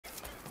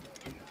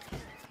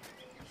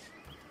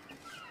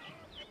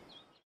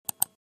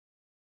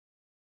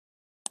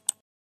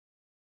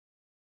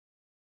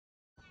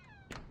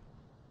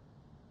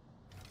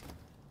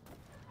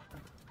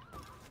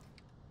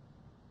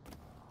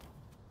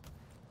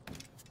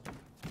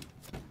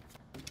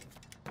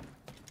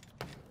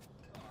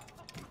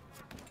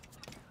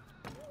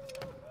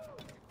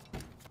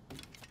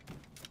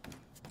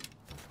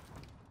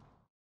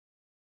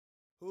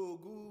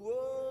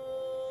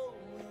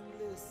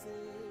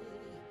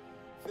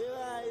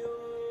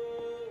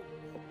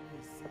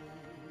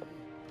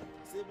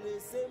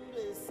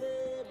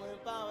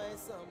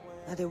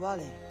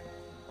Adewale,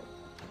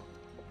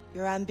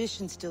 your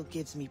ambition still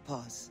gives me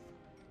pause.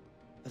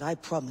 But I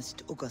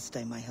promised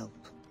Auguste my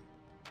help.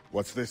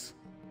 What's this?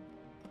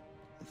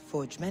 The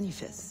forged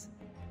manifest.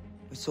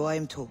 Or so I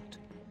am told.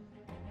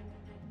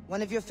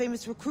 One of your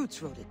famous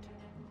recruits wrote it.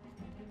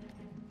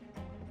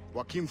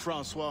 Joachim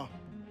Francois,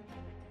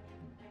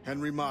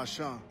 Henry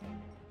Marchand,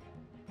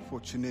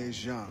 Fortuné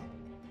Jean.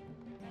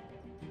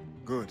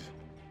 Good.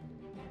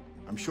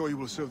 I'm sure you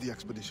will serve the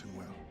expedition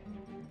well.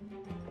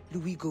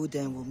 Louis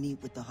Gaudin will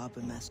meet with the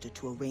Harbor Master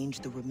to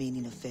arrange the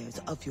remaining affairs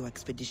of your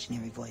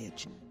expeditionary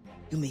voyage.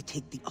 You may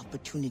take the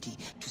opportunity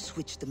to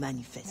switch the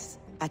manifest.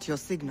 At your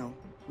signal,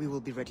 we will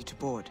be ready to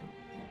board.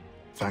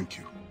 Thank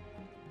you.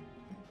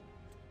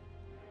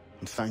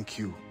 And thank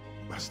you,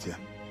 Bastien.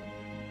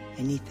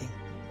 Anything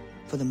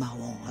for the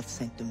Marron of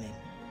Saint-Domingue.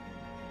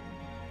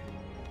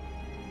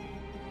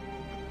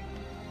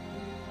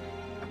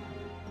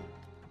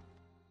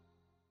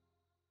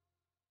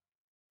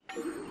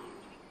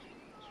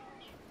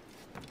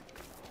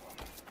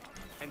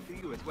 And to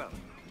you as well.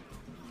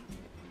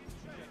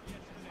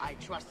 I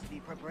trust the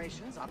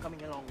preparations are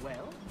coming along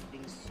well.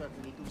 Things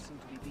certainly do seem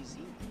to be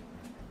busy.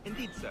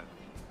 Indeed, sir.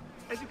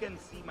 As you can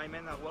see, my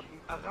men are working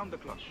around the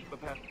clock to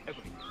prepare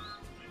everything.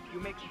 You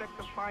may expect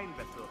a fine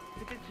vessel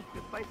fitted to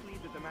precisely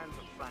the demands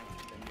of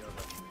science and your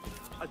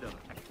other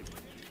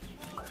activities.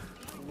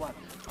 What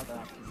other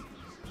activities?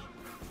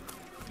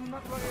 Do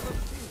not worry about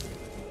things.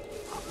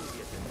 I will be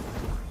attended.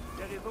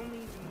 There is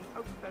only the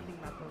outstanding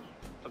matter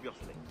of your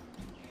slave.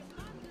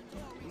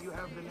 Do you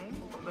have the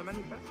name of the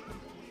manifest?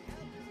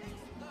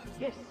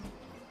 Yes,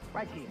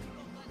 right here.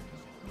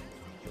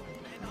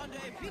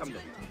 Come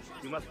then.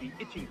 You must be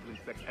itching to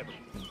inspect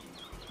everything.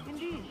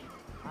 Indeed,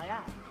 I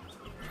am.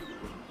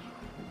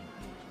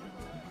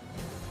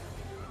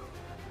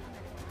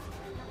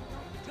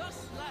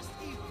 Just last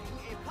evening,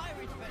 a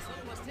pirate vessel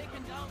was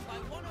taken down by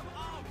one of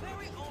our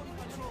very own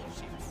patrol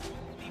ships.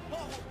 The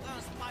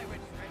Port-au-Prince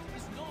pirate threat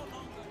is no longer...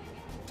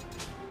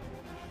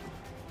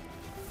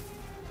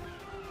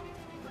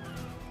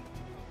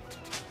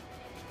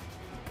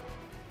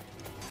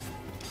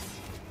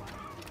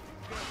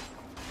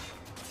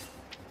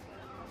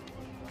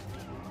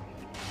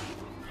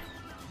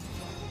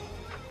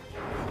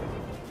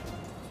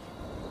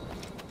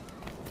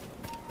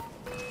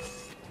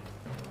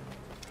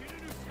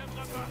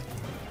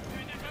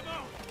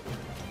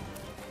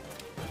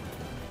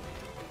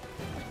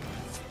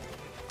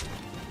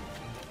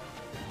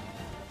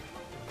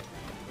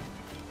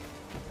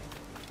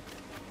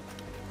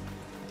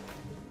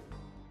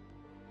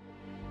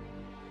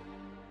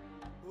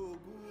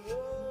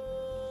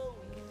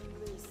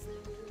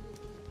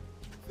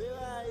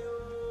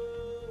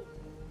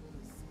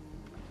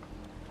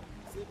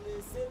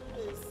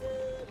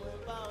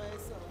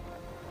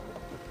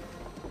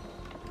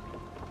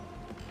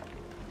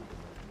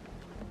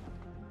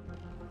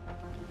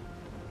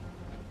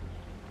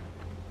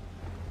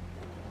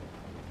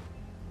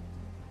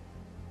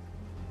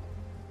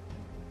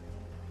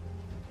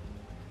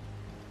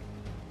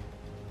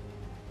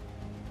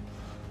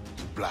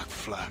 Black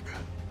Flag.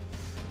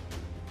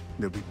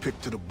 They'll be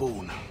picked to the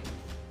bone.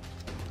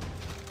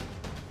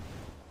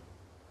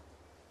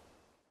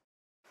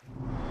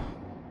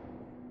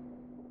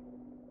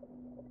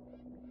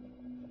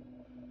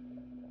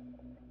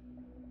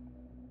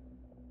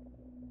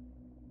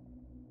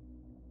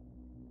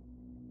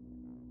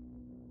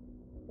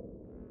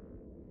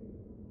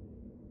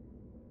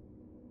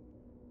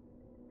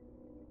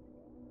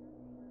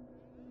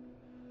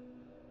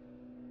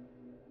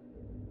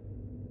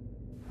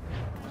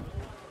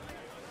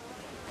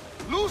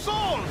 Loose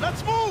all!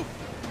 Let's move!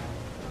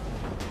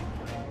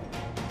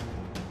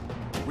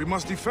 We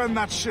must defend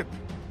that ship.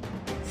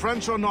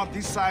 French or not,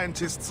 these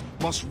scientists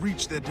must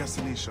reach their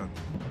destination.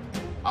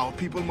 Our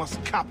people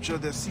must capture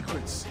their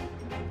secrets.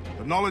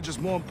 The knowledge is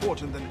more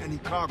important than any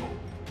cargo.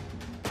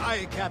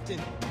 Aye, Captain.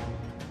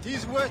 It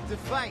is worth the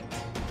fight.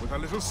 With a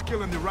little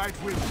skill in the right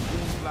wind, it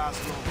won't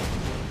last long.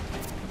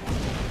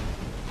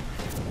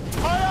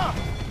 Fire!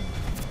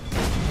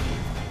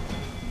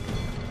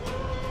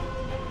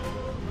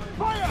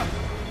 Fire!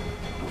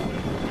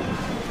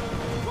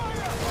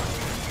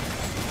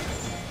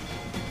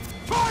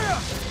 Fire!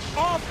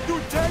 Off to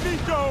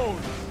Tennytown!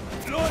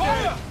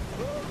 Fire!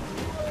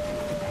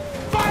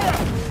 Fire!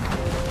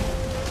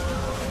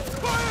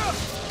 Fire!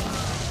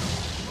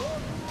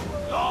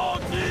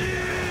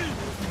 Loading!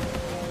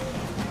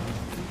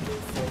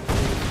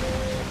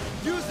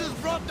 Users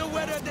brought the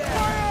weather there.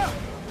 Fire!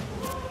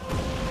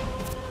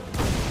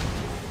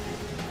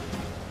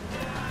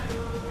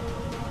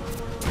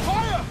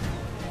 Fire!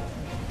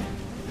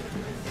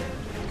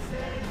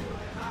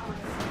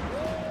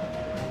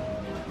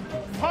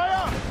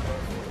 Fire!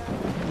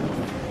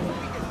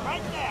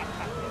 Right there,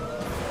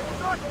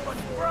 Not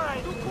much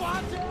pride.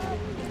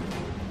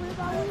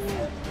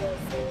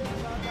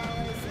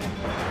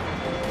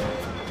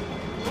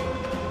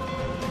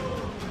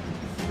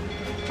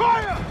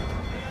 Fire!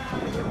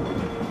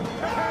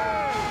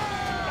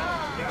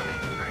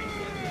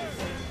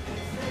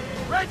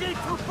 Ready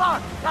to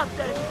bark,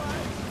 Captain!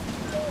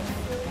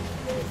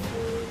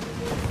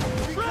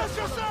 Brace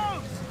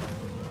yourselves!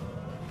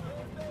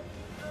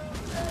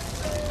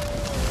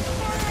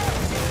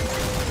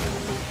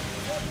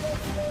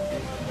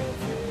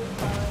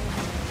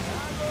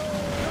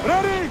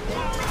 Ready!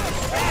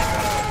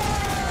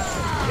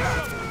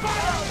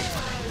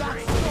 That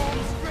storm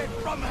straight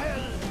from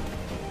hell!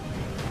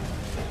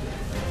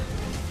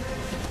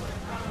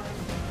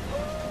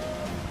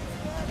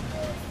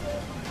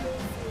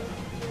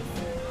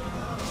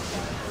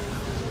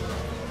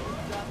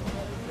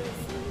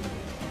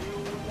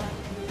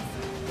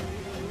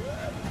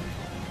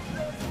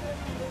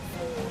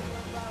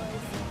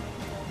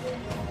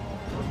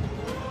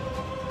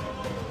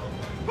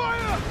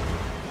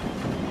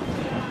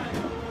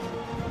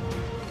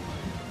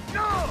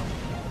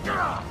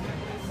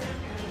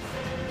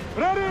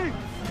 Ready!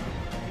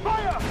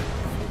 Fire!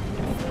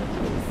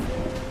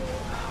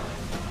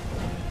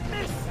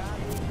 Miss!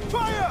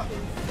 Fire!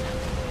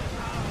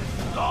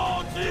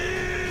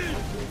 Launching!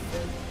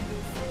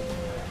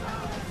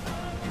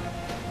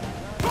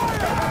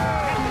 Fire!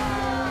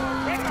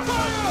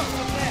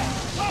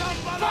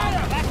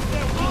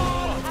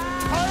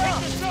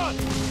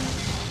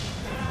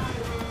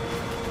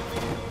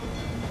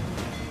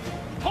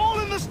 Hole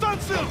in the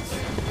stunsails!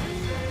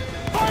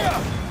 Fire!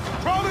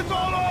 Crowd it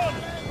all on!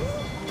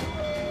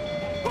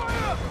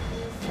 Fire!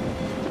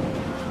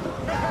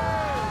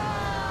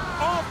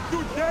 Off to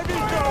Debbie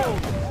Go!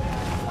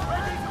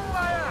 Ready to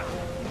fire!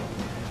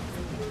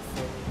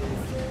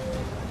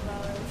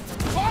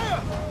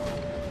 Fire!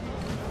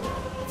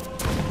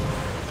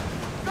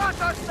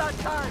 Got us that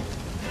time!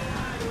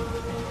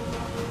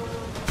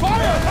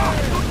 Fire!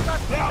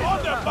 They are on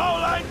the bow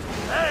line!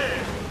 Hey!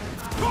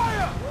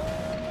 Fire!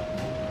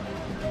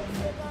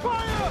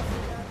 Fire!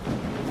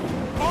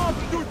 Off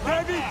to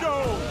Debbie Go!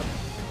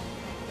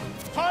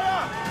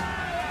 Fire!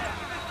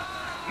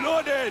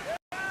 Loaded!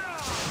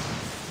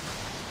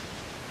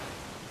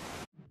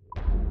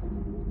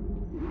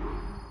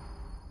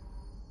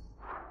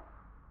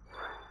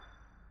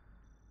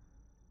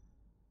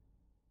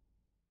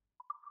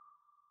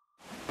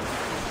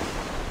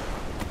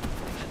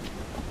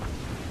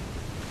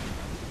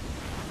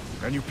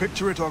 Can you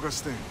picture it,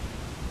 Augustine?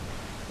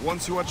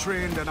 Once you are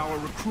trained and our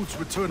recruits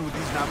return with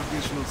these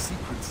navigational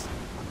secrets,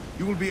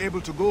 you will be able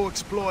to go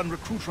explore and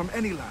recruit from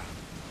any land.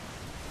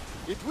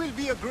 It will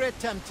be a great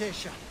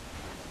temptation.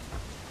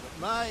 But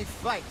my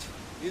fight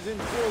is in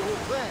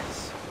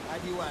Port-au-Prince,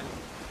 Adewale.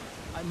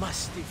 I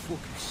must stay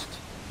focused.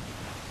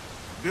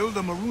 Build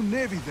a Maroon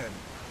Navy, then.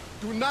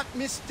 Do not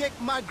mistake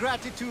my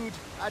gratitude,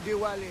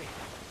 Adewale.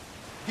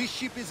 This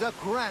ship is a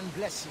grand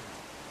blessing.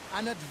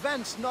 An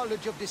advanced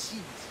knowledge of the seas,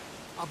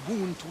 a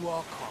boon to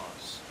our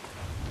cause.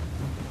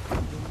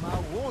 The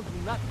Marwon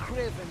do not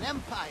crave an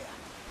empire,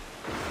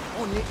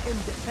 only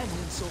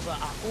independence over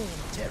our own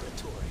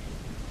territory.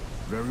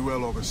 Very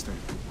well, Augustine.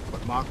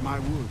 But mark my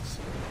words,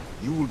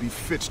 you will be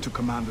fit to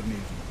command a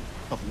navy,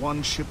 of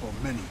one ship or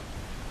many,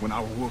 when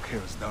our work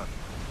here is done.